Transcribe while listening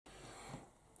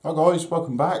Hi guys,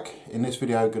 welcome back. In this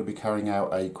video I'm going to be carrying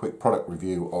out a quick product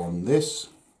review on this.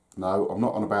 No, I'm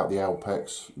not on about the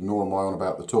Alpex, nor am I on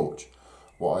about the torch.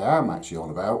 What I am actually on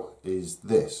about is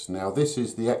this. Now this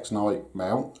is the X-Night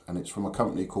mount and it's from a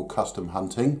company called Custom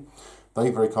Hunting. They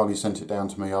very kindly sent it down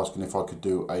to me asking if I could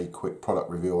do a quick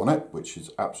product review on it, which is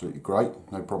absolutely great,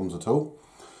 no problems at all.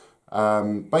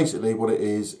 Basically what it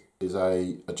is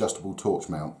a adjustable torch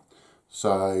mount.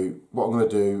 So what I'm going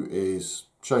to do is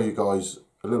show you guys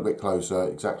a little bit closer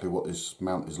exactly what this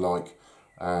mount is like,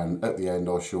 and at the end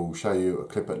I shall show you a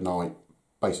clip at night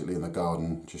basically in the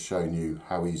garden, just showing you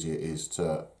how easy it is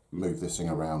to move this thing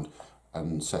around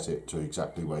and set it to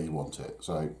exactly where you want it.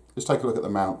 So let's take a look at the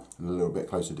mount in a little bit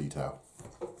closer detail.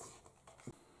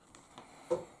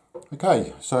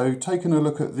 Okay, so taking a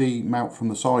look at the mount from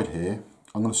the side here,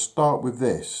 I'm going to start with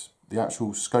this, the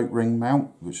actual scope ring mount,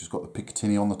 which has got the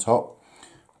Picatinny on the top.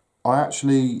 I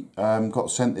actually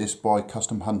got sent this by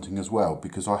Custom Hunting as well,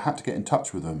 because I had to get in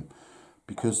touch with them,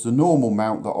 because the normal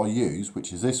mount that I use,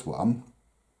 which is this one,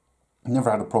 I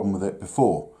never had a problem with it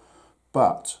before,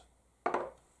 but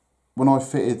when I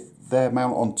fitted their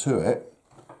mount onto it,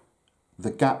 the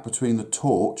gap between the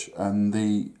torch and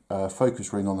the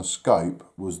focus ring on the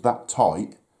scope was that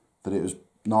tight that it was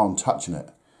now I'm touching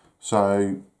it.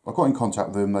 So I got in contact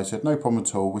with them, they said no problem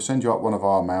at all, we'll send you up one of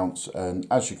our mounts, and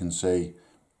as you can see,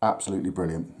 absolutely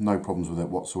brilliant, no problems with it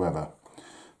whatsoever.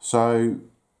 So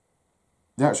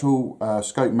the actual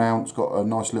scope mount's got a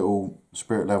nice little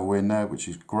spirit level in there, which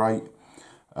is great.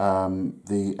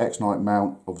 The X-Night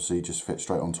mount obviously just fits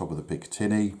straight on top of the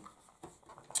Picatinny.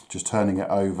 Just turning it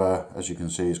over, as you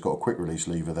can see, it's got a quick release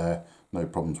lever there, no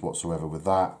problems whatsoever with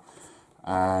that.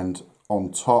 And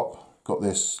on top, got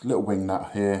this little wing nut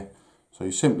here, so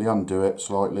you simply undo it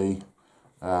slightly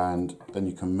and then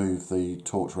you can move the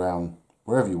torch around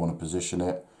wherever you want to position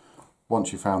it.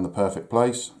 Once you've found the perfect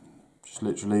place, just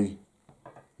literally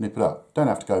nip it up. Don't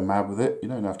have to go mad with it, you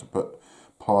don't have to put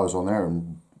pliers on there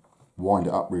and wind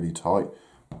it up really tight,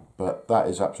 but that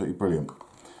is absolutely brilliant.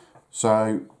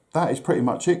 So that is pretty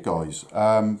much it, guys.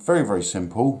 Very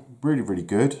simple, really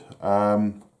good.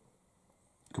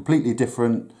 Completely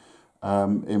different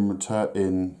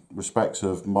in respects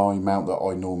of my mount that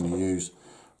I normally use,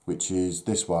 which is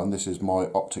this one. This is my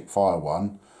Optic Fire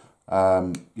one.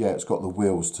 Yeah, it's got the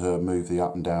wheels to move the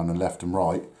up and down and left and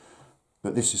right,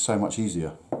 but this is so much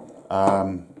easier.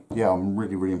 Yeah, I'm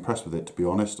really impressed with it, to be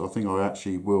honest. I think I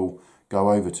actually will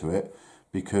go over to it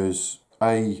because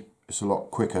A, it's a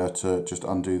lot quicker to just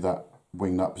undo that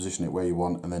wing nut, position it where you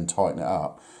want and then tighten it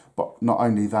up. But not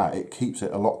only that, it keeps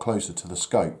it a lot closer to the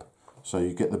scope. So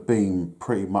you get the beam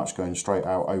pretty much going straight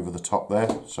out over the top there,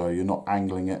 so you're not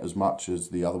angling it as much as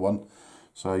the other one.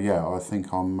 So yeah, I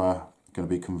think I'm going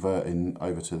to be converting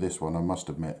over to this one, I must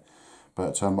admit.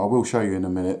 But I will show you in a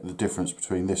minute the difference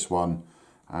between this one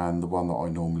and the one that I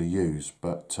normally use.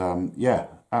 But yeah,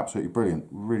 absolutely brilliant,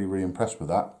 really impressed with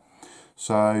that.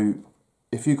 So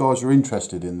if you guys are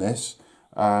interested in this,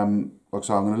 like I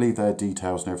say, I'm going to leave their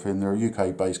details and everything. They're a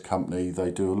UK based company,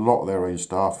 they do a lot of their own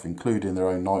stuff, including their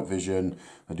own night vision.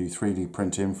 They do 3D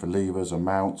printing for levers and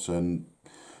mounts, and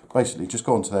basically just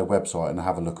go onto their website and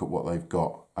have a look at what they've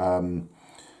got.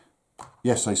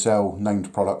 Yes, they sell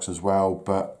named products as well,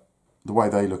 but the way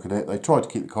they look at it, they try to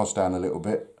keep the cost down a little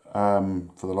bit for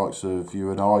the likes of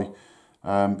you and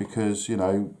I, because, you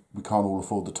know, we can't all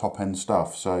afford the top end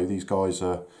stuff. So these guys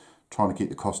are trying to keep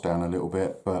the cost down a little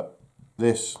bit, but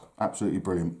this, absolutely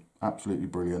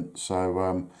brilliant.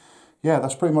 So yeah,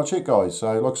 that's pretty much it, guys.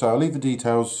 So like I say, I'll leave the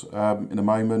details in a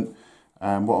moment,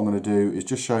 and what I'm going to do is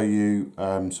just show you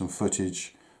some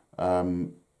footage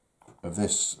of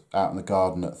this out in the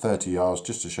garden at 30 yards,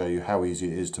 just to show you how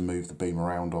easy it is to move the beam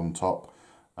around on top,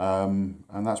 and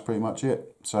that's pretty much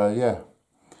it. So yeah,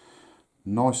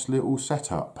 nice little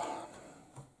setup.